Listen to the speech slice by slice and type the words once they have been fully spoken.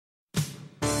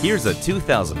Here's a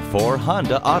 2004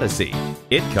 Honda Odyssey.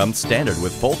 It comes standard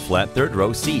with full flat third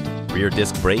row seat, rear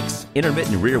disc brakes,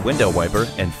 intermittent rear window wiper,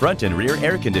 and front and rear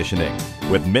air conditioning.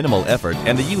 With minimal effort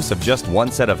and the use of just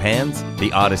one set of hands,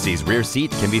 the Odyssey's rear seat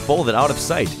can be folded out of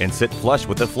sight and sit flush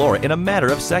with the floor in a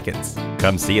matter of seconds.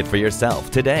 Come see it for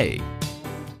yourself today.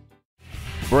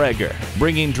 Braeger,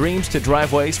 bringing dreams to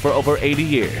driveways for over 80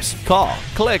 years. Call,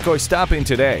 click, or stop in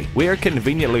today. We are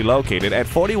conveniently located at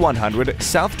 4100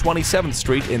 South 27th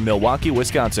Street in Milwaukee,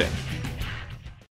 Wisconsin.